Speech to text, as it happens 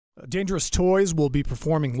Dangerous Toys will be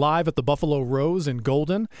performing live at the Buffalo Rose in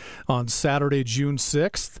Golden on Saturday, June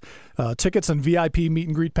 6th. Tickets and VIP meet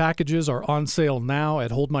and greet packages are on sale now at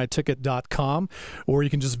holdmyticket.com, or you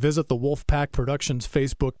can just visit the Wolfpack Productions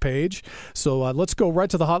Facebook page. So let's go right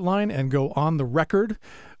to the hotline and go on the record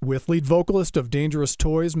with lead vocalist of Dangerous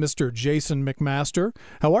Toys, Mr. Jason McMaster.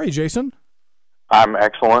 How are you, Jason? I'm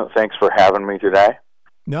excellent. Thanks for having me today.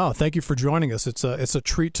 No, thank you for joining us. It's a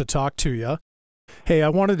treat to talk to you. Hey, I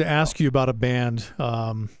wanted to ask you about a band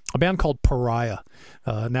called Pariah.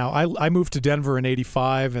 Now, I moved to Denver in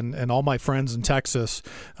 '85, and all my friends in Texas,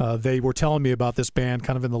 they were telling me about this band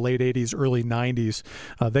kind of in the late '80s, early '90s.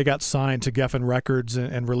 They got signed to Geffen Records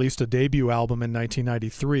and released a debut album in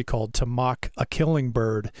 1993 called Tomczak, A Killing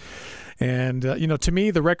Bird. And, to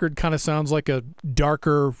me, the record kind of sounds like a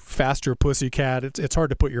darker, faster Pussycat. It's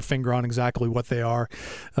hard to put your finger on exactly what they are.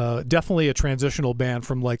 Definitely a transitional band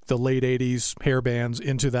from like the late '80s hair bands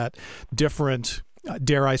into that different,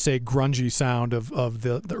 dare I say, grungy sound of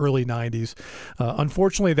the early '90s.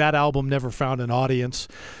 Unfortunately, that album never found an audience,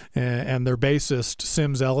 and their bassist,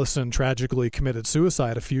 Sims Ellison, tragically committed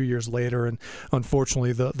suicide a few years later, and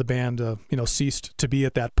unfortunately the band ceased to be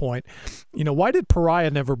at that point. Why did Pariah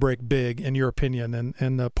never break big, in your opinion?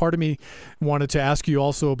 And part of me wanted to ask you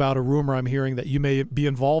also about a rumor I'm hearing that you may be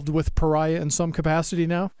involved with Pariah in some capacity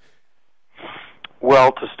now?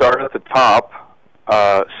 Well, to start at the top,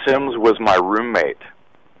 Sims was my roommate.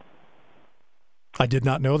 I did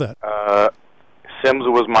not know that. Sims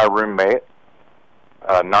was my roommate.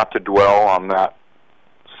 Not to dwell on that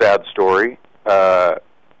sad story,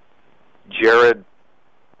 Jared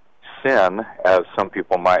Sin, as some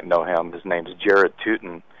people might know him, his name's Jared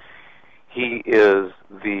Tootin. He is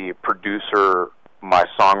the producer, my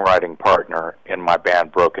songwriting partner in my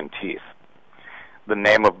band Broken Teeth. The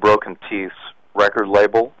name of Broken Teeth's record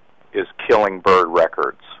label is Killing Bird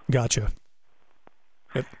Records. Gotcha.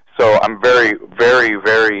 Yep. So I'm very, very,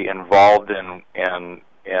 very involved in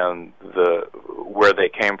the where they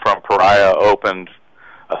came from. Pariah opened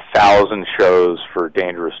 1,000 shows for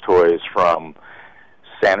Dangerous Toys from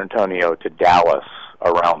San Antonio to Dallas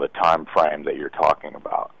around the time frame that you're talking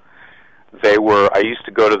about. I used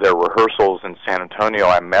to go to their rehearsals in San Antonio.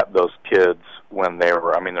 I met those kids when they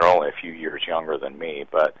were, they're only a few years younger than me,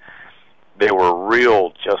 but they were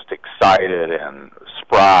real just excited and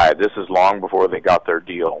spry. This is long before they got their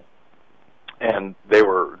deal. And they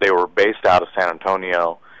were based out of San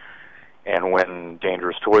Antonio, and when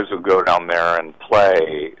Dangerous Toys would go down there and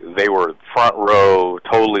play, they were front row,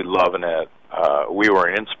 totally loving it. We were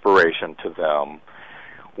an inspiration to them.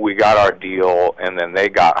 We got our deal, and then they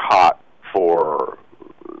got hot for,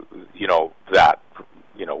 that.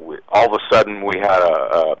 All of a sudden we had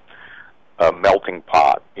a melting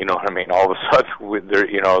pot. You know what I mean? All of a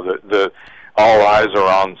sudden, all eyes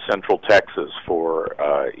are on Central Texas for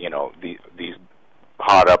these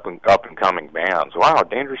hot up and coming bands. Wow,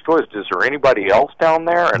 Dangerous Toys. Is there anybody else down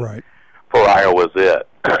there? And right. Pariah was it,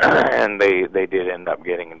 and they did end up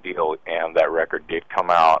getting a deal, and that record did come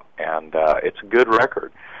out, and it's a good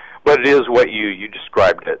record. But it is what you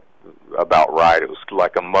described it about right. It was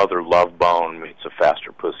like a Mother Love Bone meets a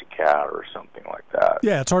faster Pussycat or something like that.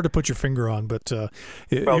 Yeah, it's hard to put your finger on, but they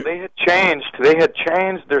had changed. They had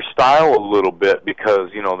changed their style a little bit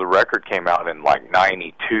because the record came out in like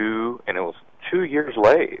 '92, and it was 2 years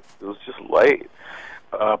late. It was just late.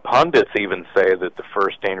 Pundits even say that the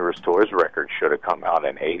first Dangerous Toys record should have come out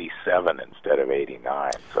in '87 instead of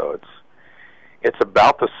 '89. So it's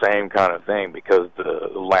about the same kind of thing because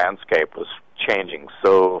the landscape was changing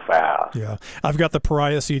so fast. Yeah, I've got the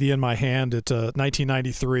Pariah CD in my hand.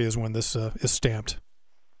 1993 is when this is stamped.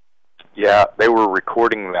 Yeah, they were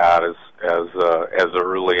recording that as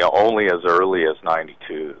early as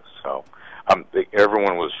 '92. So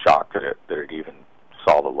everyone was shocked that it even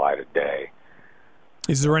saw the light of day.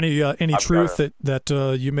 Is there any truth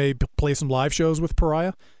that you may play some live shows with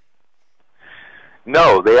Pariah?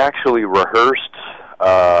 No, they actually rehearsed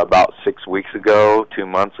about 6 weeks ago, 2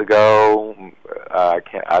 months ago.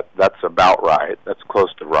 That's about right. That's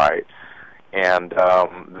close to right. And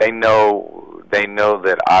they know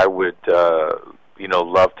that I would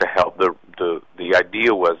love to help. The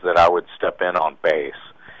idea was that I would step in on bass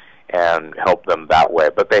and help them that way.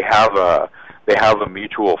 But they have a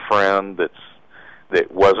mutual friend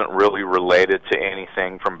that wasn't really related to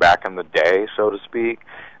anything from back in the day, so to speak,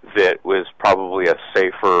 that was probably a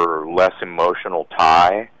safer, less emotional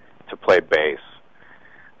tie to play bass.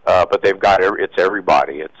 But they've got it's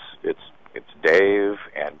everybody. It's Dave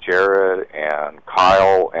and Jared and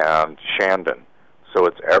Kyle and Shandon. So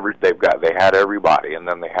they had everybody, and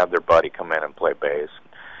then they had their buddy come in and play bass.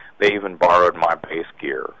 They even borrowed my bass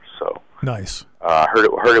gear. Nice.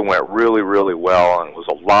 Heard it went really, really well, and it was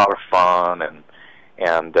a lot of fun.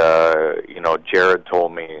 And you know, Jared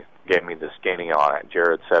gave me the skinny on it.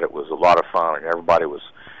 Jared said it was a lot of fun, and everybody was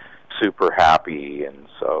super happy, and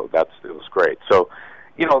so it was great. So,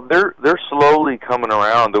 you know, they're slowly coming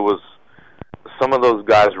around. There was some of those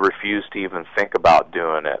guys refused to even think about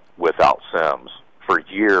doing it without Sims for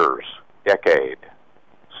years, decade.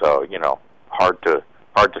 So, you know, hard to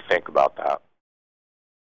think about that.